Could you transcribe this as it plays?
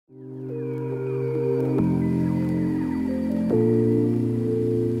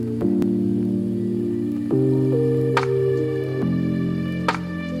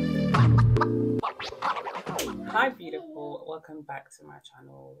welcome back to my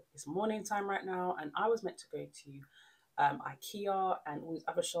channel. It's morning time right now, and I was meant to go to Ikea and all these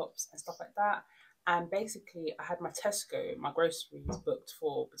other shops and stuff like that. And basically, I had my Tesco, my groceries booked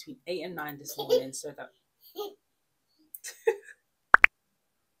for between 8 and 9 this morning, so that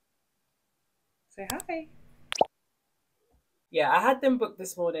say hi. Yeah, I had them booked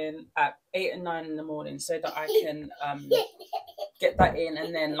this morning at 8 and 9 in the morning so that I can get that in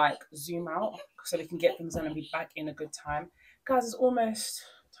and then like zoom out so we can get things done and be back in a good time. Guys, it's almost,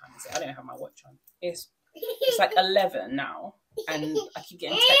 what time is it? I don't have my watch on. It's like 11 now, and I keep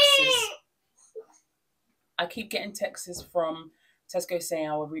getting texts from Tesco saying,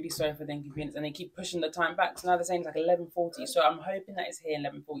 "Oh, we're really sorry for the inconvenience," and they keep pushing the time back. So now they're saying it's like 11:40. So I'm hoping that it's here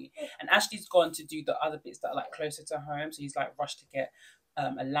 11:40. And Ashley's gone to do the other bits that are like closer to home. So he's like rushed to get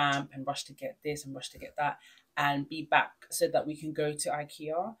a lamp and rushed to get this and rushed to get that and be back so that we can go to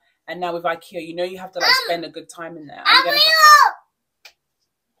Ikea. And now with Ikea, you know, you have to like spend a good time in there. I'm gonna have to...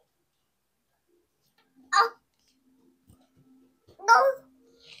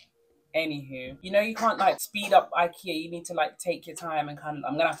 Anywho, you know, you can't like speed up Ikea. You need to like take your time and kind of,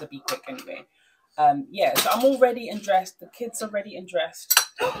 I'm gonna have to be quick anyway. Yeah, so I'm all ready and dressed. The kids are ready and dressed.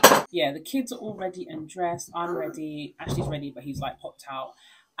 Yeah, the kids are all ready and dressed. I'm ready. Ashley's ready, but he's like popped out.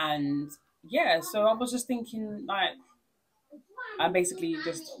 And yeah, so I was just thinking like, I'm basically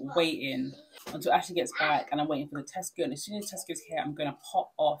just waiting until Ashley gets back, and I'm waiting for the Tesco. And as soon as Tesco's here, I'm gonna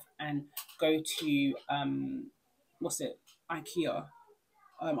pop off and go to Ikea.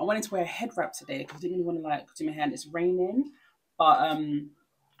 I wanted to wear a head wrap today because I didn't really want to like do my hair, and it's raining, but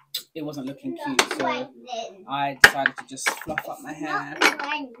it wasn't looking cute, so I decided to just fluff up my hair. It's not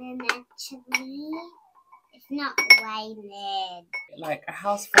raining actually. It's not raining. Like a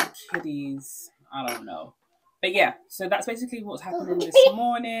house full of kiddies, I don't know. But yeah, so that's basically what's happening this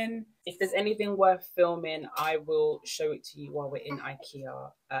morning. If there's anything worth filming, I will show it to you while we're in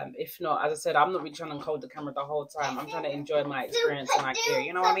Ikea. If not, as I said, I'm not really trying to hold the camera the whole time. I'm trying to enjoy my experience in Ikea.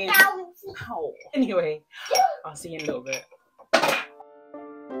 You know what I mean? Ow. Anyway, I'll see you in a little bit.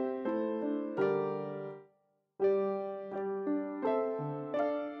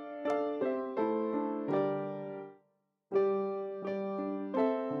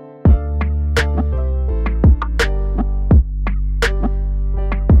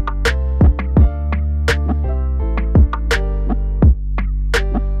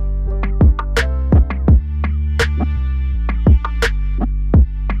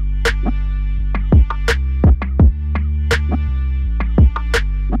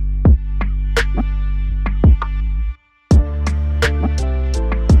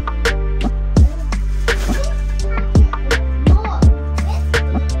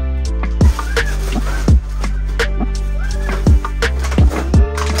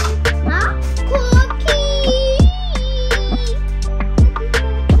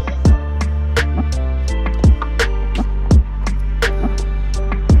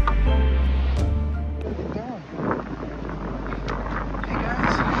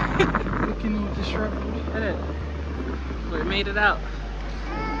 We made it out.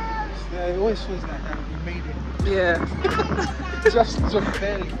 Yeah, it always feels like that. We made it. Yeah. just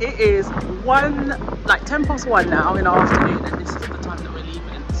barely. It is 10:01 now in the afternoon, and this is the time that we're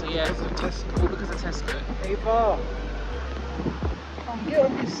leaving. So yeah, Because of Tesco. all because of Tesco. Ava, come get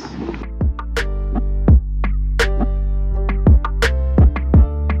on this.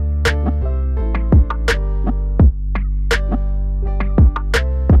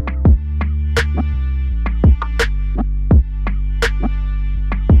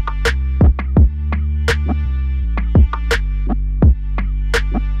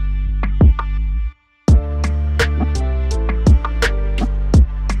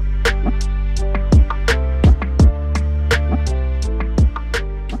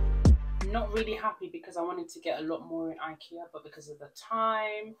 Because I wanted to get a lot more in Ikea, but because of the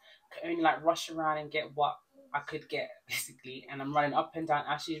time, I could only like rush around and get what I could get basically. And I'm running up and down.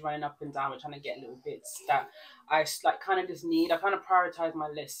 Ashley's running up and down. We're trying to get little bits that I like kind of just need. I kind of prioritize my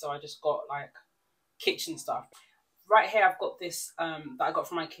list, so I just got like kitchen stuff. Right here, I've got this that I got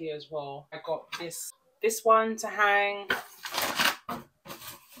from Ikea as well. I got this one to hang.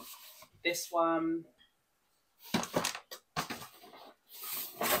 This one.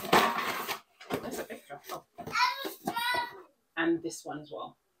 And this one as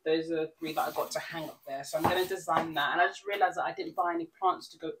well. Those are the 3 that I got to hang up there. So I'm going to design that. And I just realised that I didn't buy any plants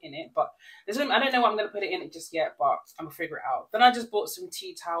to go in it. But I don't know what I'm going to put it in it just yet. But I'm going to figure it out. Then I just bought some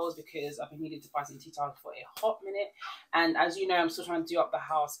tea towels because I've been needing to buy some tea towels for a hot minute. And as you know, I'm still trying to do up the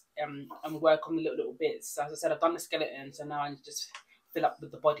house and work on the little bits. So as I said, I've done the skeleton. So now I'm just fill up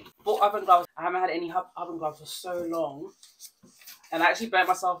with the body. Bought oven gloves. I haven't had any oven gloves for so long. And I actually burnt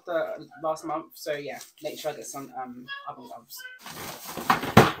myself the last month. So yeah, make sure I get some oven gloves.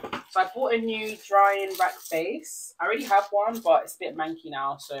 So I bought a new drying rack base. I already have one, but it's a bit manky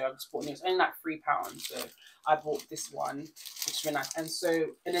now. So I just bought a new. It's only like £3. So I bought this one, which is really nice. And so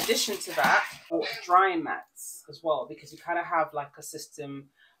in addition to that, I bought drying mats as well, because you kind of have like a system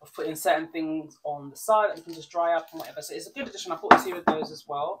of putting certain things on the side that you can just dry up and whatever. So it's a good addition. I bought 2 of those as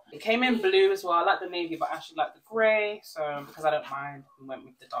well. It came in blue as well. I like the navy, but I actually like the grey. So because I don't mind, we went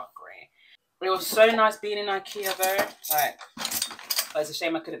with the dark grey. It was so nice being in Ikea though. Like, but it's a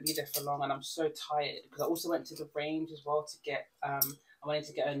shame I couldn't be there for long, and I'm so tired because I also went to the range as well to get, I wanted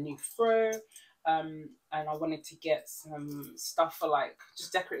to get a new throw, and I wanted to get some stuff for like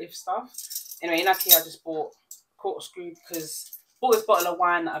just decorative stuff. Anyway, in Ikea I just bought corkscrew because I bought this bottle of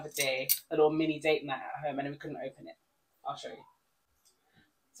wine the other day, a little mini date night at home, and then we couldn't open it. I'll show you.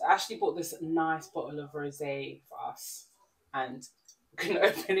 So I actually bought this nice bottle of rosé for us, and couldn't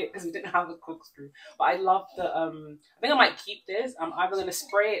open it because we didn't have a corkscrew. But I love the I think I might keep this. I'm either going to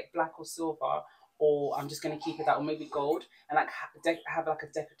spray it black or silver, or I'm just going to keep it that, or maybe gold, and like have like a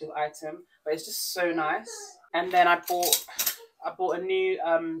decorative item. But it's just so nice. And then I bought a new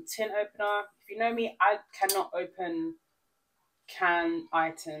tin opener. If you know me, I cannot open can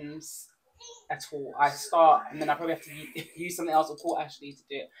items at all. I start and then I probably have to use something else or call Ashley to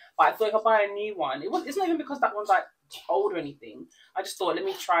do it. But I thought if I buy a new one, it's not even because that one's like old or anything. I just thought, let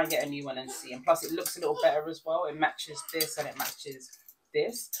me try and get a new one and see. And plus it looks a little better as well. It matches this and it matches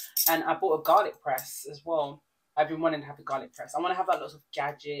this. And I bought a garlic press as well. I've been wanting to have a garlic press. I want to have like lots of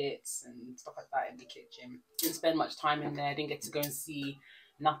gadgets and stuff like that in the kitchen. Didn't spend much time in there. Didn't get to go and see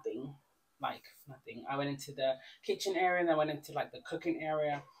nothing. Like nothing. I went into the kitchen area and I went into like the cooking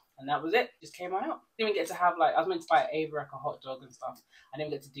area. And that was it. Just came out. Didn't even get to have like, I was meant to buy Ava like a hot dog and stuff. I didn't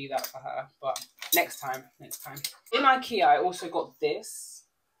get to do that for her. But next time. In Ikea, I also got this.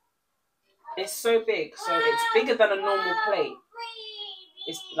 It's so big. So it's bigger than a normal plate.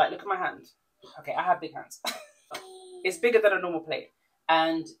 It's like, look at my hand. Okay, I have big hands. It's bigger than a normal plate.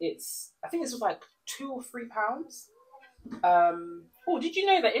 And it's, I think it's like £2 or £3. Oh, did you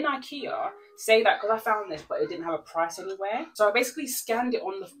know that in Ikea, say that because I found this but it didn't have a price anywhere, so I basically scanned it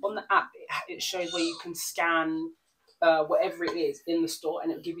on the app. It shows where you can scan whatever it is in the store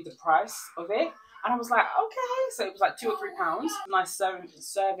and it'll give you the price of it, and I was like, okay, so it was like £2 or £3. Nice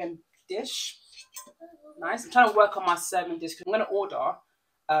serving dish. Nice. I'm trying to work on my serving dish because I'm going to order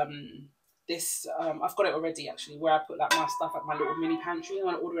this, I've got it already actually, where I put like my stuff at my little mini pantry. I'm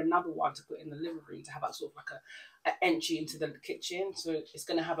going to order another one to put in the living room to have like sort of like an entry into the kitchen. So it's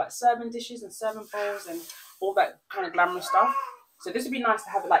going to have like serving dishes and serving bowls and all that kind of glamorous stuff. So this would be nice to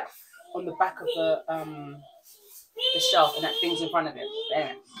have it like on the back of the shelf and that thing's in front of it. But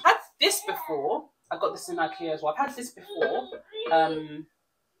anyway, I've had this before. I got this in Ikea as well. I've had this before.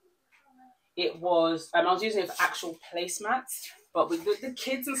 It was, I was using it for actual placemats, but with the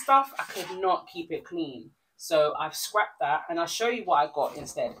kids and stuff, I could not keep it clean. So I've scrapped that and I'll show you what I got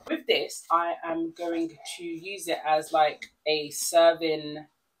instead. With this, I am going to use it as like a serving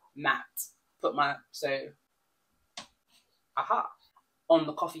mat. Put my, on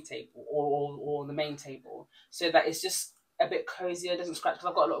the coffee table or the main table, so that it's just a bit cozier, doesn't scratch, because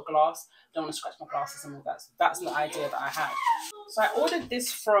I've got a lot of glass. Don't want to scratch my glasses and all that. So that's the idea that I had. So I ordered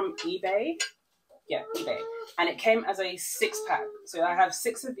this from eBay. Yeah, eBay. And it came as a 6-pack. So I have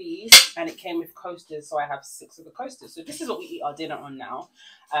 6 of these and it came with coasters. So I have 6 of the coasters. So this is what we eat our dinner on now.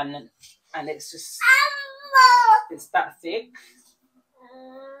 And it's just, it's that thick.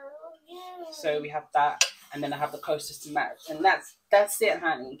 So we have that. And then I have the coasters to match. And that's it,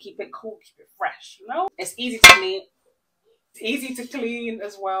 honey. Keep it cool, keep it fresh, you know? It's easy to clean. It's easy to clean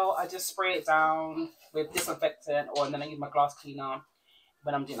as well. I just spray it down with disinfectant, and then I use my glass cleaner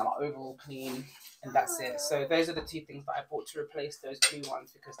when I'm doing my overall clean, and that's it. So those are the 2 things that I bought to replace those blue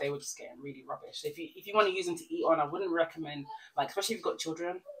ones because they were just getting really rubbish. So if you want to use them to eat on, I wouldn't recommend, like, especially if you've got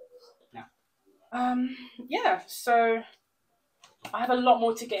children. No. Yeah, so I have a lot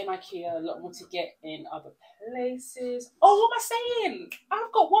more to get in Ikea, a lot more to get in other places. Oh, what am I saying?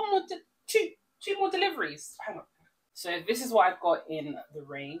 I've got two more deliveries. Hang on. So this is what I've got in the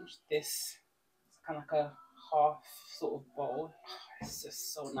range. This is kind of like a half sort of bowl. It's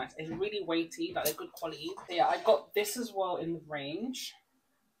just so nice. It's really weighty, like a good quality. But yeah, I got this as well in the range,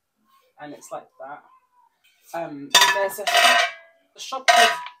 and it's like that. There's a shop called,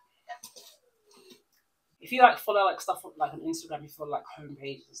 if you like follow like stuff like on Instagram, you follow like home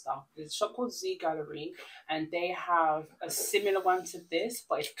pages and stuff. There's a shop called Z Gallery, and they have a similar one to this,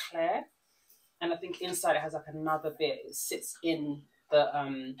 but it's clear. And I think inside it has like another bit. It sits in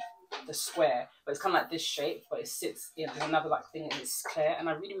the square, but it's kind of like this shape, but it sits in another like thing and it's clear, and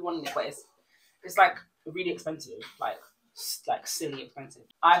I really wanted it, but it's like really expensive, like silly expensive.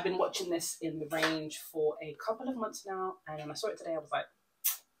 I've been watching this in the range for a couple of months now, and when I saw it today I was like,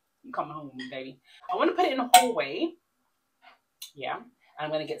 you come home, baby. I want to put it in a hallway, yeah, and I'm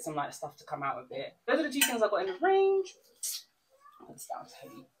going to get some like stuff to come out of it. Those are the 2 things I got in the range. That sounds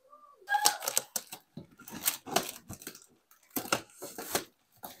heavy.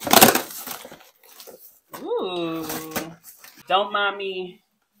 Ooh, don't mind me.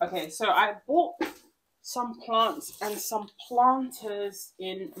 Okay, so I bought some plants and some planters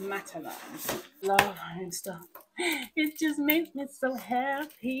in Matalan. Love and stuff. It just makes me so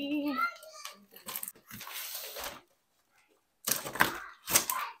happy.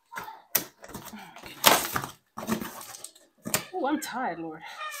 Oh, I'm tired, Lord.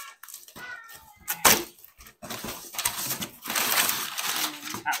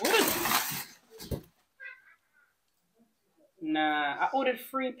 I ordered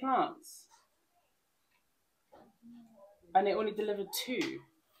 3 plants. And they only delivered 2.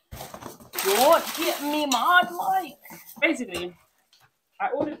 Don't get me mad, like. Basically, I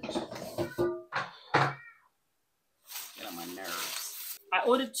ordered... Get on my nerves. I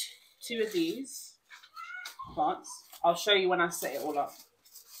ordered 2 of these plants. I'll show you when I set it all up.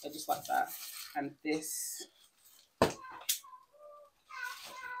 They're just like that. And this...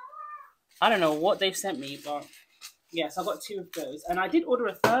 I don't know what they've sent me, but... Yes, I got 2 of those. And I did order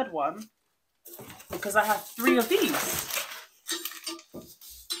a 3rd one because I have 3 of these.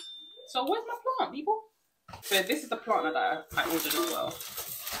 So where's my plant, people? So this is the plant that I ordered as well.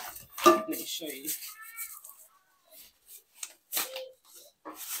 Let me show you.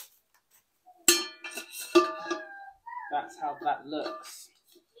 That's how that looks.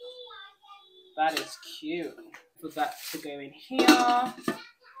 That is cute. Put that to go in here.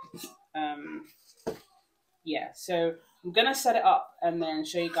 Yeah, so I'm gonna set it up and then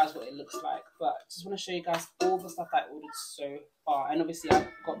show you guys what it looks like. But I just want to show you guys all the stuff I ordered so far. And obviously I've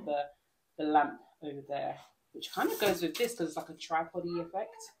got the lamp over there, which kind of goes with this because it's like a tripod-y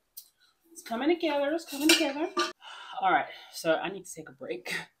effect. It's coming together, it's coming together. All right, so I need to take a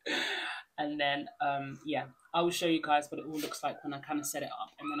break. And then, yeah, I will show you guys what it all looks like when I kind of set it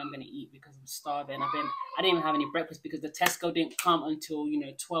up. And then I'm going to eat because I'm starving. I didn't even have any breakfast because the Tesco didn't come until,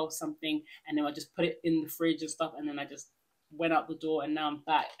 12 something. And then I just put it in the fridge and stuff. And then I just went out the door and now I'm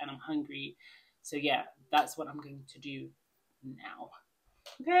back and I'm hungry. So yeah, that's what I'm going to do now.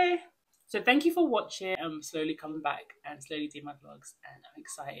 Okay. So thank you for watching. I'm slowly coming back and slowly doing my vlogs. And I'm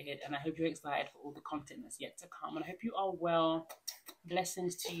excited. And I hope you're excited for all the content that's yet to come. And I hope you are well.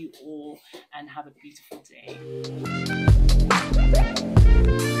 Blessings to you all and have a beautiful day.